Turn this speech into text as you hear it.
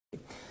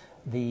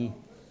The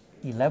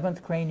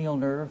 11th cranial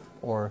nerve,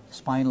 or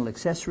spinal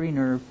accessory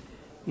nerve,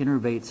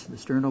 innervates the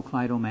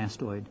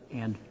sternocleidomastoid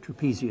and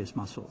trapezius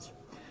muscles.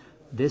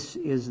 This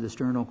is the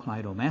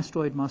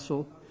sternocleidomastoid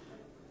muscle.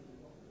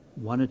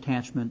 One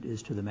attachment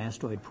is to the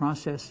mastoid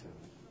process,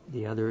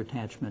 the other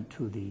attachment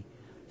to the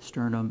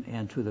sternum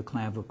and to the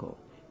clavicle.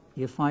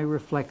 If I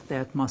reflect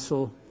that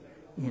muscle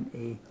in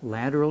a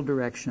lateral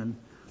direction,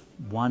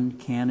 one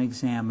can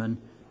examine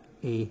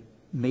a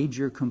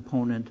major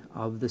component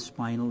of the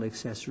spinal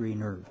accessory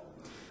nerve.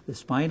 The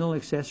spinal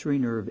accessory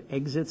nerve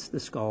exits the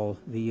skull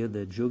via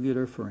the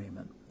jugular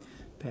foramen,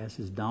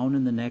 passes down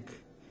in the neck,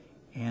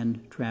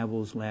 and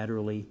travels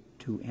laterally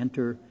to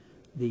enter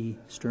the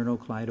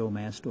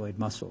sternocleidomastoid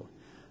muscle.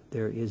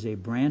 There is a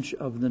branch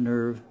of the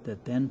nerve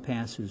that then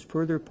passes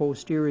further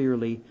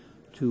posteriorly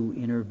to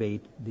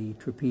innervate the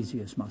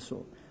trapezius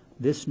muscle.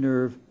 This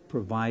nerve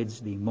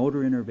provides the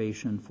motor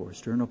innervation for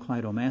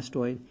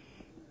sternocleidomastoid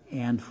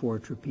and for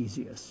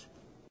trapezius.